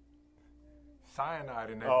of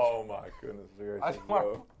cyanide in there. Oh my goodness! I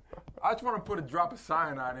just want to put a drop of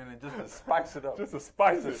cyanide in it just to spice it up. Just to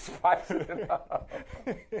spice it up.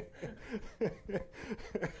 I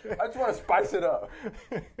just want to spice it up.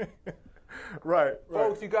 Right.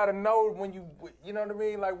 Folks, you got to know when you know what I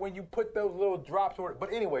mean? Like when you put those little drops on it.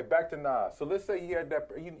 But anyway, back to Nas. So let's say he had that,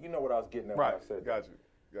 you know what I was getting at when I said that. Got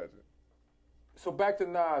you. So back to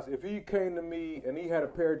Nas. If he came to me and he had a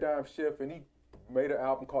paradigm shift and he made an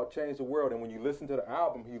album called Change the World, and when you listen to the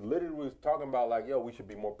album, he literally was talking about like, yo, we should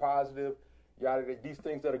be more positive, yada, these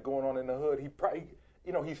things that are going on in the hood. He probably,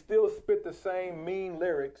 you know, he still spit the same mean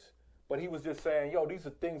lyrics, but he was just saying, yo, these are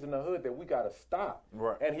things in the hood that we got to stop.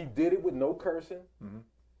 Right. And he did it with no cursing.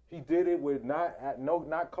 He did it with not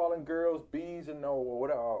calling girls bees and or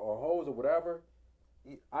whatever, or hoes or whatever.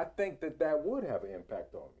 I think that would have an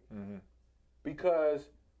impact on me. Because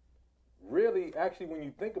really, actually, when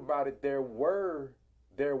you think about it, there were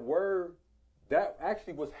that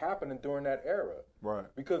actually was happening during that era. Right.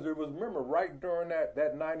 Because it was, remember, right during that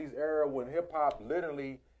 90s era when hip hop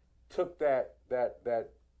literally took that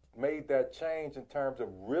made that change in terms of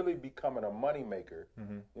really becoming a moneymaker. You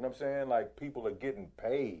know what I'm saying? Like people are getting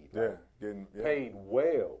paid. Paid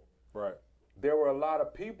well. Right. There were a lot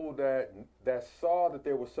of people that saw that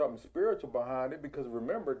there was something spiritual behind it, because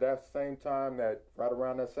remember right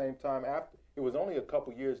around that same time after, it was only a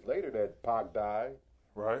couple years later that Pac died.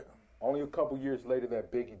 Right. only a couple years later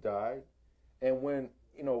that Biggie died. And when,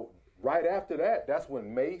 you know, right after that, that's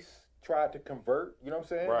when Mace tried to convert, you know what I'm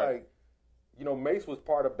saying? Right. Like, you know, Mace was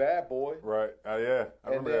part of Bad Boy. Right. Yeah. I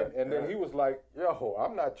remember that. And then he was like, yo,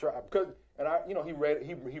 I'm not trying. Because, and I, you know, he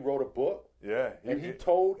wrote a book. Yeah. He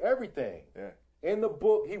told everything. Yeah. In the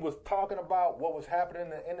book, he was talking about what was happening in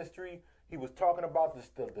the industry. He was talking about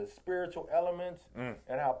the spiritual elements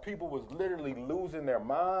and how people was literally losing their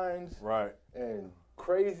minds. Right. And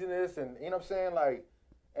craziness, and you know what I'm saying? Like,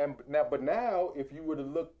 but now, if you were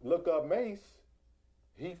to look up Mace,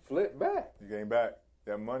 he flipped back. He came back.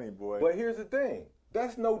 That money, boy. But here's the thing.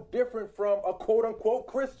 That's no different from a quote-unquote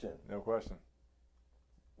Christian. No question.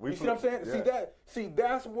 You see what I'm saying? Yeah.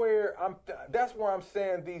 That's where I'm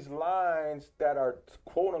saying these lines that are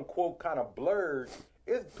quote unquote kind of blurred,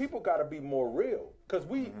 is people got to be more real, because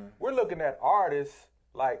we're looking at artists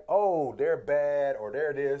like, oh, they're bad or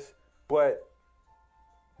they're this, but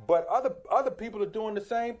other people are doing the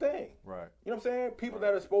same thing. Right. You know what I'm saying? People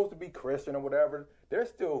that are supposed to be Christian or whatever, they're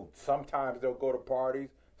still, sometimes they'll go to parties,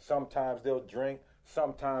 sometimes they'll drink,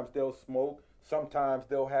 sometimes they'll smoke, sometimes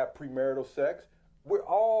they'll have premarital sex. We're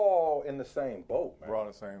all in the same boat, man. We're all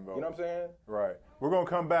in the same boat. You know what I'm saying? Right. We're going to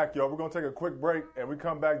come back, y'all. We're going to take a quick break, and we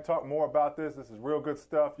come back and talk more about this. This is real good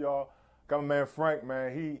stuff, y'all. Got my man Frank,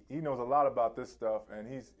 man. He knows a lot about this stuff, and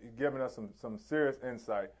he's giving us some serious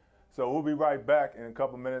insight. So we'll be right back in a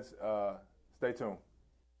couple minutes. Stay tuned.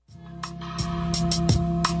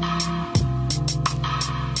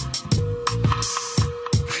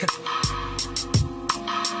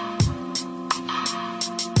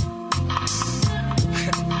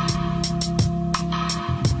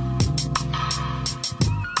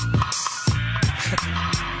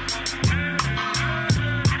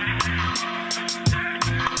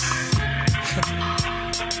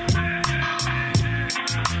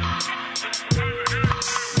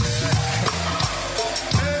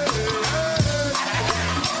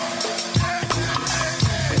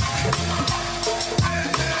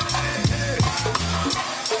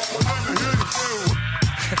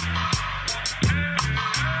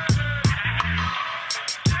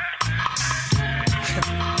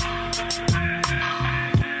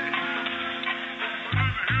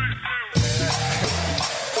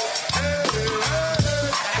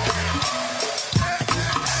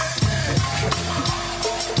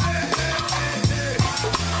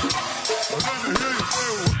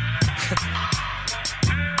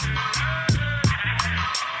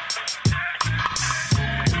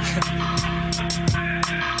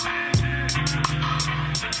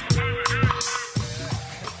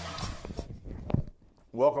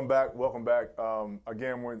 Welcome back.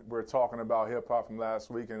 Again, we're talking about hip hop from last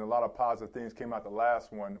week, and a lot of positive things came out the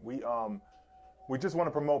last one. We just want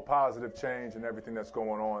to promote positive change and everything that's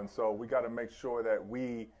going on. So we got to make sure that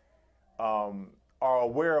we are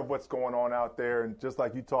aware of what's going on out there. And just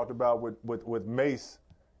like you talked about with Mace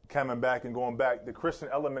coming back and going back, the Christian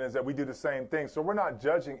element is that we do the same thing. So we're not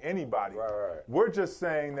judging anybody. Right. We're just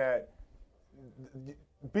saying that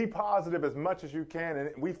be positive as much as you can,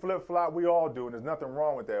 and we flip-flop. We all do, and there's nothing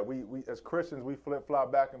wrong with that. We as Christians, we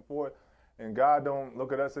flip-flop back and forth, and God don't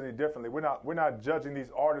look at us any differently. We're not judging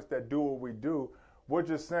these artists that do what we do. We're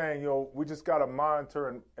just saying, we just got to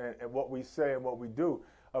monitor and what we say and what we do.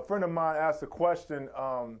 A friend of mine asked a question,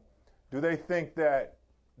 do they think that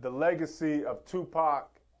the legacy of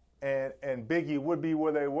Tupac and Biggie would be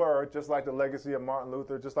where they were, just like the legacy of Martin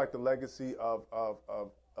Luther, just like the legacy of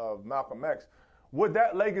Malcolm X? Would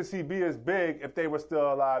that legacy be as big if they were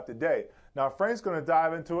still alive today? Now, Frank's going to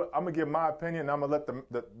dive into it. I'm going to give my opinion, and I'm going to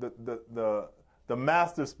let the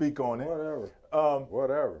master speak on it. Whatever.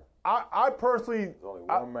 Whatever. I personally. There's only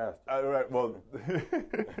one master. Right. Well.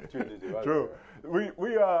 True.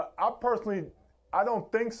 I personally, I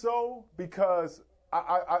don't think so, because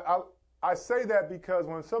I say that because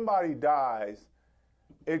when somebody dies,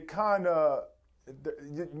 it kind of,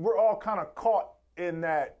 we're all kind of caught in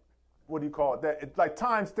that. What do you call it? That it's like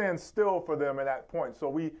time stands still for them at that point. So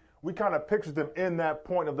we kind of picture them in that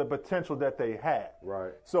point of the potential that they had.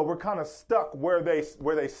 Right. So we're kind of stuck where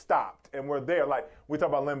they stopped, and we're there. Like we talk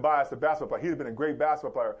about Len Bias, the basketball player. He's been a great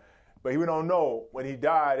basketball player, but we don't know when he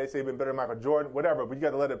died. They say he's been better than Michael Jordan, whatever. But you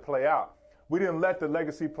got to let it play out. We didn't let the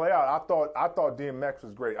legacy play out. I thought DMX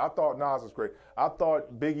was great. I thought Nas was great. I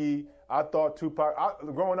thought Biggie. I thought Tupac.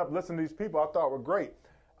 Growing up listening to these people, I thought were great.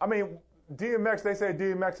 I mean, DMX, they say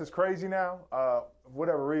DMX is crazy now, for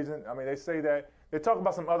whatever reason. I mean, they say that. They talk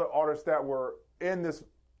about some other artists that were in this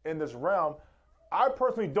realm. I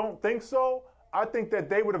personally don't think so. I think that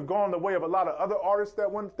they would have gone the way of a lot of other artists that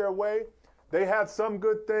went their way. They had some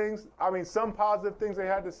good things. I mean, some positive things they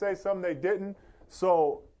had to say, some they didn't.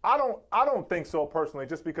 So I don't think so personally,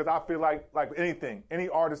 just because I feel like any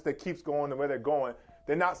artist that keeps going the way they're going,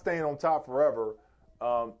 they're not staying on top forever.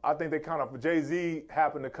 I think they kind of, Jay-Z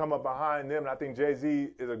happened to come up behind them, and I think Jay-Z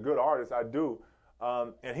is a good artist. I do.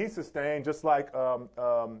 And he sustained just like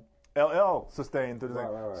LL sustained through the thing.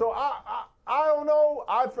 Right. So I don't know.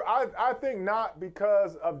 I think not,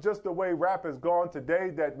 because of just the way rap has gone today,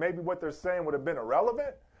 that maybe what they're saying would have been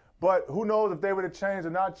irrelevant. But who knows if they would have changed or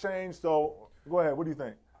not changed. So go ahead. What do you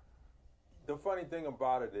think? The funny thing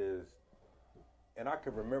about it is, and I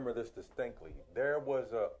can remember this distinctly, there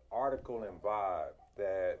was an article in Vibe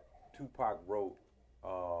that Tupac wrote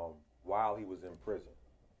while he was in prison,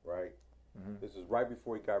 right? Mm-hmm. This is right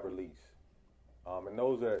before he got released. And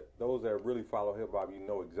those that really follow hip hop, you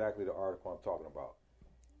know exactly the article I'm talking about.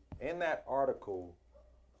 In that article,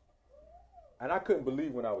 and I couldn't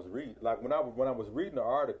believe when I was reading, like when I was reading the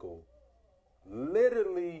article,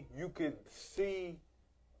 literally you could see,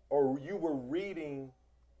 or you were reading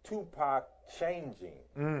Tupac changing.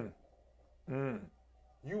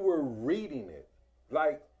 You were reading it.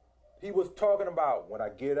 Like, he was talking about when I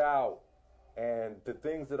get out and the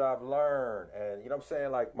things that I've learned, and you know what I'm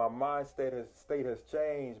saying, like my mind state has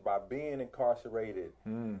changed by being incarcerated.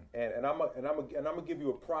 And I'm gonna give you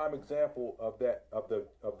a prime example of that, of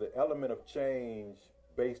the element of change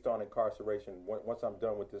based on incarceration once I'm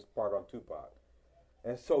done with this part on Tupac.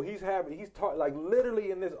 And so he's taught, like,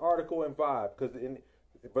 literally in this article in Vibe, because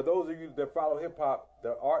for those of you that follow hip hop,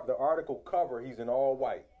 the article cover, he's in all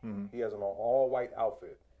white. He has an all white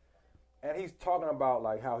outfit, and he's talking about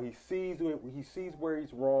like how he sees where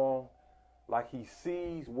he's wrong, like he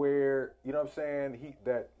sees where, you know what I'm saying,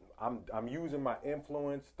 that I'm using my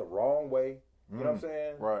influence the wrong way. You know what I'm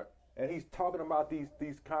saying? Right. And he's talking about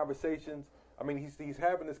these conversations. I mean, he's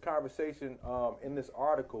having this conversation in this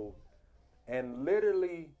article. And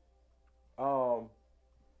literally,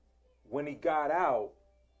 when he got out,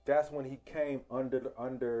 that's when he came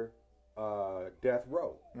under death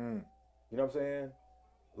row. You know what I'm saying?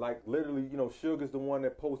 Like, literally, you know, Sugar's the one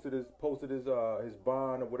that posted his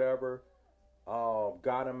bond or whatever,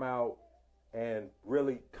 got him out, and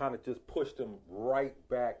really kind of just pushed him right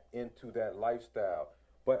back into that lifestyle.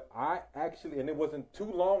 But I actually, and it wasn't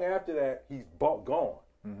too long after that, he's gone,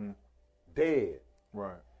 dead.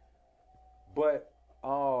 Right. But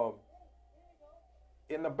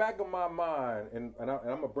in the back of my mind, and I'm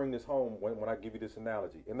going to bring this home when I give you this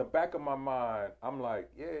analogy. In the back of my mind, I'm like,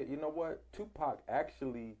 yeah, you know what? Tupac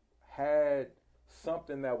actually had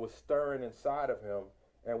something that was stirring inside of him,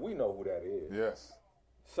 and we know who that is. Yes.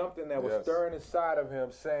 Something that was stirring inside of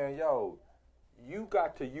him, saying, yo, you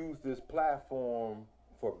got to use this platform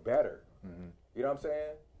for better. You know what I'm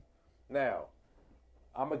saying? Now,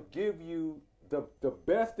 I'm going to give you the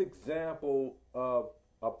best example of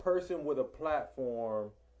a person with a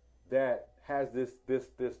platform that has this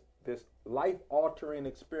life-altering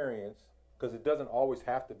experience, because it doesn't always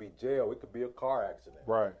have to be jail. It could be a car accident.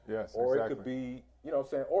 Right, yes, or exactly. It could be, you know what I'm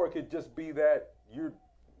saying, or it could just be that you're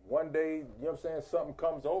one day, you know what I'm saying, something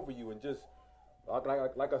comes over you and just,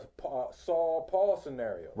 like a Saul Paul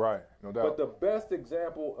scenario. Right, no doubt. But the best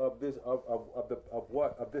example of this,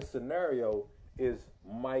 of this scenario is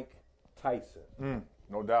Mike Tyson.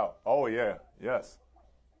 No doubt. Oh yeah. Yes.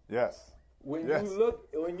 Yes. When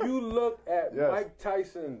you look at Mike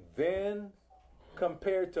Tyson then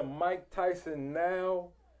compared to Mike Tyson now,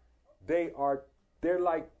 they're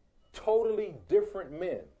like totally different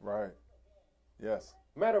men. Right. Yes.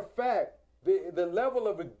 Matter of fact, the level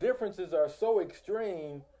of the differences are so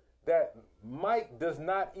extreme that Mike does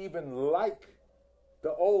not even like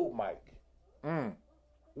the old Mike.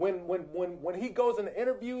 When he goes into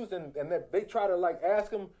interviews and they try to like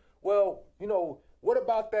ask him, well, you know, what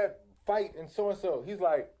about that fight and so, he's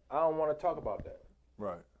like, I don't want to talk about that.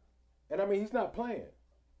 Right. And I mean, he's not playing.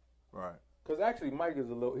 Right. Because actually Mike is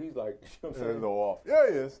he's like, you know what I'm saying? A little off. Yeah,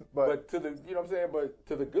 he is. But to the, you know what I'm saying? But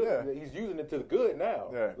to the good, he's using it to the good now.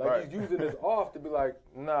 Yeah, like he's using this off to be like,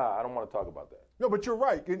 nah, I don't want to talk about that. No, but you're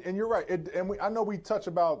right. And you're right. I know we touch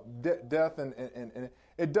about death and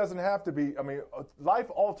it doesn't have to be, I mean,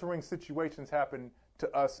 life-altering situations happen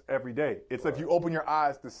to us every day. It's if you open your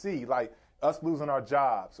eyes to see, like us losing our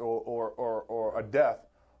jobs or a death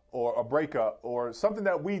or a breakup or something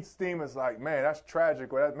that we esteem as like, man, that's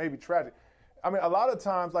tragic or that may be tragic. I mean, a lot of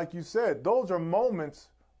times, like you said, those are moments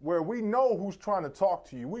where we know who's trying to talk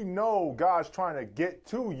to you. We know God's trying to get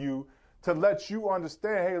to you to let you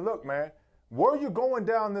understand, hey, look, man, where you're going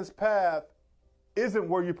down this path isn't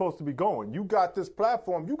where you're supposed to be going. You got this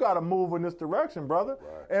platform. You got to move in this direction, brother.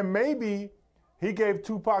 Right. And maybe he gave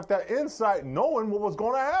Tupac that insight, knowing what was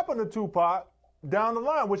going to happen to Tupac down the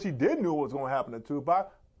line, which he did know what was going to happen to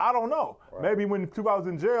Tupac. I don't know. Right. Maybe when Tupac was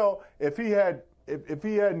in jail, if he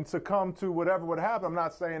hadn't succumbed to whatever would happen, I'm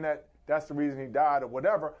not saying that that's the reason he died or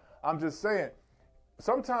whatever. I'm just saying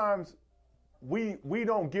sometimes we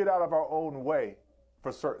don't get out of our own way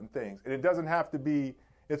for certain things. And it doesn't have to be,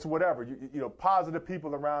 it's whatever. You know, positive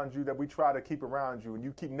people around you that we try to keep around you, and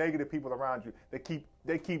you keep negative people around you.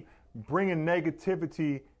 They keep bringing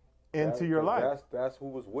negativity into your life. That's who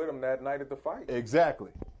was with him that night at the fight.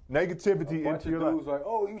 Exactly. Negativity into your life. Dudes like,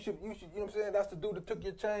 oh, you should, you know what I'm saying? That's the dude that took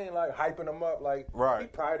your chain, like hyping him up. Like, right. He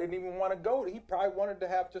probably didn't even want to go. He probably wanted to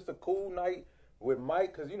have just a cool night with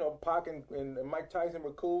Mike, because, you know, Pac and Mike Tyson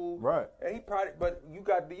were cool. Right. And he probably, but you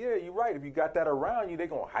got you're right. If you got that around you, they're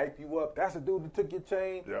going to hype you up. That's the dude that took your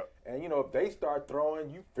chain. Yeah. And, you know, if they start throwing,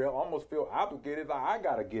 you almost feel obligated, like, I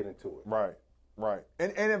got to get into it. Right. Right.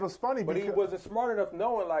 And it was funny but because he wasn't smart enough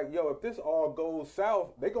knowing, like, yo, if this all goes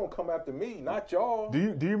south, they're going to come after me, not y'all. Do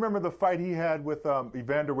you remember the fight he had with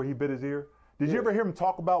Evander where he bit his ear? Did you ever hear him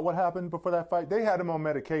talk about what happened before that fight? They had him on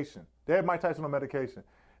medication. They had Mike Tyson on medication.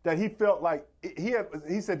 That he felt like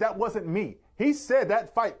he said that wasn't me. He said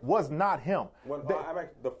that fight was not him.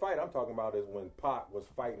 The fight I'm talking about is when Pac was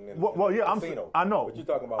fighting in the casino. I know. But you're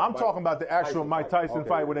talking about I'm talking about the actual Mike Tyson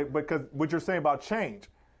fight because what you're saying about change.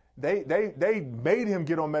 They made him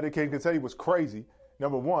get on medication because he was crazy,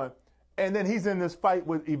 number one. And then he's in this fight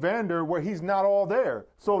with Evander where he's not all there.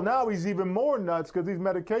 So now he's even more nuts because these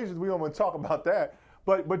medications, we don't want to talk about that.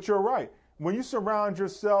 But you're right. When you surround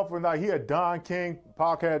yourself with, like, he had Don King,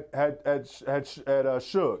 Pac had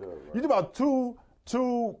Suge. Right. You talk about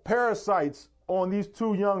two parasites on these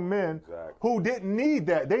two young men who didn't need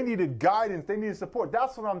that. They needed guidance. They needed support.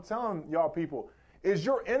 That's what I'm telling y'all people. Is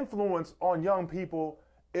your influence on young people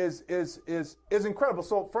is incredible.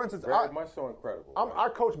 So, for instance, very much so incredible. I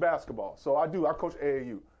coach basketball, so I coach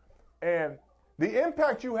AAU, and the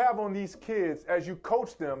impact you have on these kids as you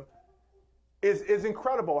coach them is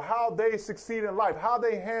incredible. How they succeed in life, how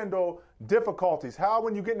they handle difficulties, how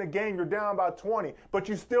when you get in a game you're down by 20, but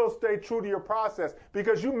you still stay true to your process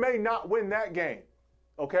because you may not win that game.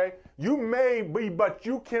 Okay, you may be, but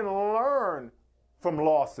you can learn from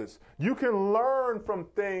losses. You can learn from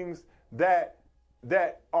things that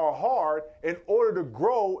are hard in order to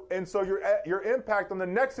grow, and so your impact on the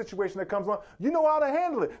next situation that comes along, you know how to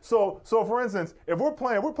handle it. So for instance, if we're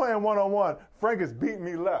playing one-on-one, Frank is beating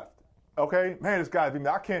me left. Okay, man, this guy's beating me.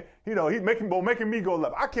 I can't, you know, he's making me go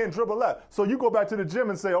left. I can't dribble left. So you go back to the gym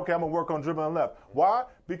and say, okay, I'm gonna work on dribbling left. Why?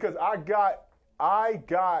 Because I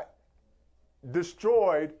got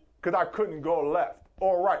destroyed because I couldn't go left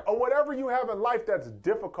or right or whatever you have in life that's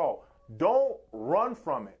difficult. Don't run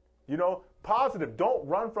from it. You know, positive. Don't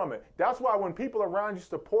run from it. That's why when people around you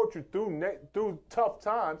support you through tough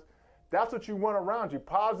times, that's what you want around you.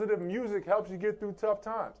 Positive music helps you get through tough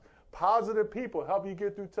times. Positive people help you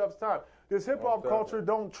get through tough times. This hip-hop culture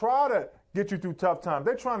don't try to get you through tough times.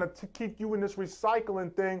 They're trying to keep you in this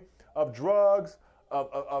recycling thing of drugs,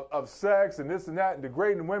 of sex and this and that, and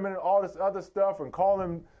degrading women and all this other stuff, and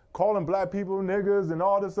calling black people niggas and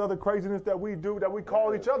all this other craziness that we do, that we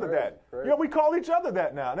call each other that. Crazy. You know, we call each other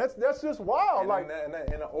that now. And that's just wild. In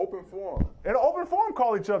an open forum. In an open forum,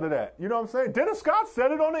 call each other that. You know what I'm saying? Dennis Scott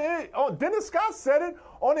said it on the NBA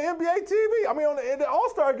TV. I mean, in the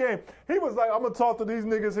All-Star game. He was like, I'm going to talk to these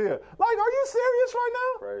niggas here. Like, are you serious right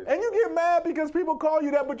now? Crazy. And you get mad because people call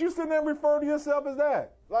you that, but you sit there and refer to yourself as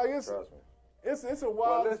that. Like, it's a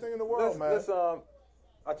wildest thing in the world, man.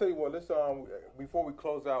 I tell you what. Let's before we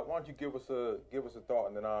close out, why don't you give us a thought,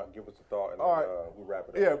 and then I'll give us a thought, and all then right. we'll wrap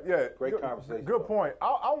it up. Yeah. Great conversation. Good point.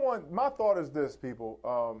 My thought is this,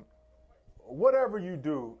 people. Whatever you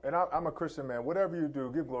do, and I'm a Christian man. Whatever you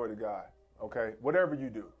do, give glory to God. Okay. Whatever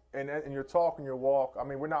you do, and your talk and your walk. I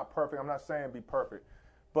mean, we're not perfect. I'm not saying be perfect,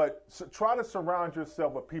 but try to surround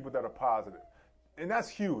yourself with people that are positive, and that's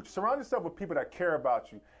huge. Surround yourself with people that care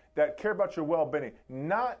about you, that care about your well-being,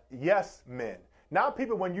 not yes men. Now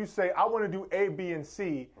people, when you say, I want to do A, B, and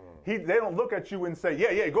C, they don't look at you and say,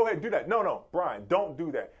 yeah, go ahead and do that. No, Brian, don't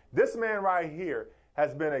do that. This man right here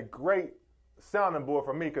has been a great sounding board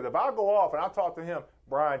for me, because if I go off and I talk to him,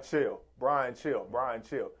 Brian, chill.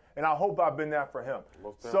 And I hope I've been that for him.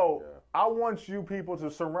 I want you people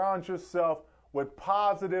to surround yourself with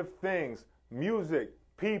positive things, music,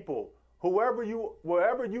 people, wherever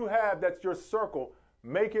you have that's your circle,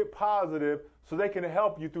 make it positive so they can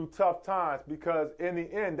help you through tough times, because in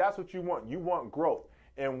the end, that's what you want. You want growth.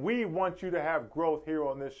 And we want you to have growth here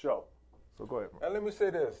on this show. So go ahead. And let me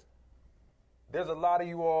say this. There's a lot of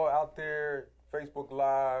you all out there, Facebook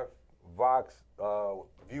Live, Vox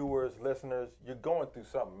viewers, listeners, you're going through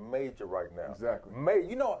something major right now. Exactly.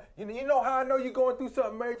 You know how I know you're going through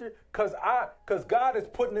something major? Cause God is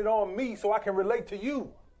putting it on me so I can relate to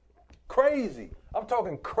you. Crazy. I'm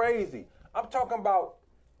talking crazy. I'm talking about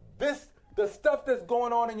this. The stuff that's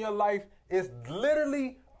going on in your life is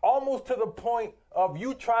literally almost to the point of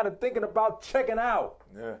you thinking about checking out.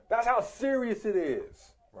 Yeah. That's how serious it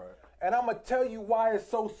is. Right. And I'm going to tell you why it's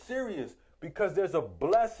so serious. Because there's a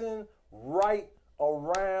blessing right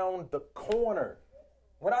around the corner.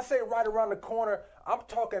 When I say right around the corner, I'm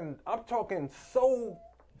talking so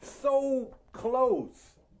close.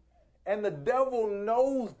 And the devil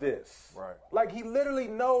knows this. Right. Like he literally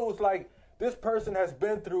knows, like, this person has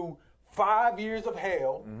been through 5 years of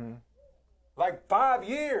hell. Mm-hmm. Like 5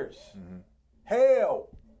 years. Mm-hmm. Hell.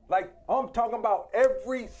 Like I'm talking about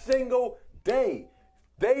every single day.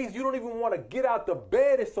 Days you don't even want to get out the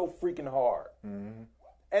bed, it's so freaking hard. Mm-hmm.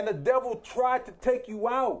 And the devil tried to take you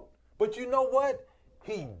out. But you know what?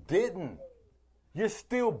 He didn't. You're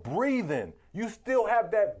still breathing. You still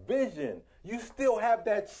have that vision. You still have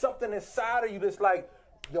that something inside of you that's like,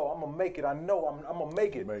 yo, I'm going to make it. I know I'm going to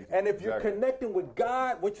make it. And if you're connecting with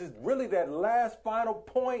God, which is really that last final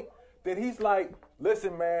point, then he's like,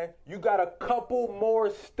 listen, man, you got a couple more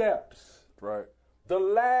steps. Right. The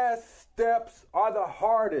last steps are the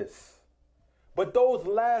hardest. But those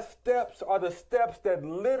last steps are the steps that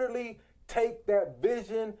literally take that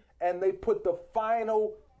vision and they put the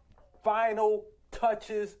final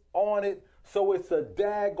touches on it. So it's a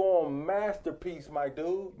daggone masterpiece, my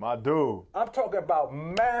dude. My dude. I'm talking about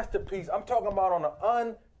masterpiece. I'm talking about on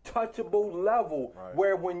an untouchable level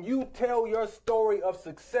where when you tell your story of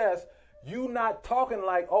success, you not talking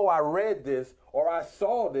like, oh, I read this or I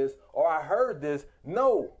saw this or I heard this.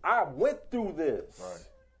 No, I went through this. Right.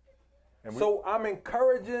 And so I'm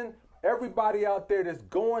encouraging everybody out there that's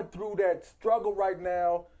going through that struggle right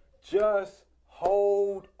now, just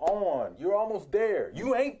hold on. You're almost there.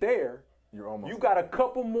 You ain't there. You're almost You got a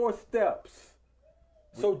couple more steps.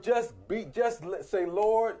 So just say,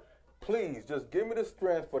 Lord, please just give me the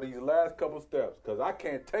strength for these last couple steps because I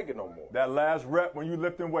can't take it no more. That last rep when you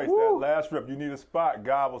lifting weights, that last rep, you need a spot.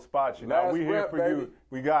 God will spot you. Now we here for baby. you.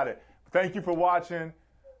 We got it. Thank you for watching.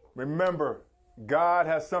 Remember, God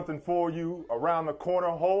has something for you around the corner.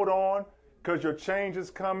 Hold on, because your change is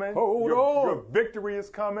coming. Hold on. Your victory is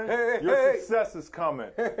coming. Hey, your success is coming.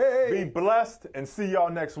 Hey. Be blessed and see y'all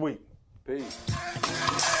next week.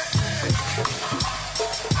 Peace.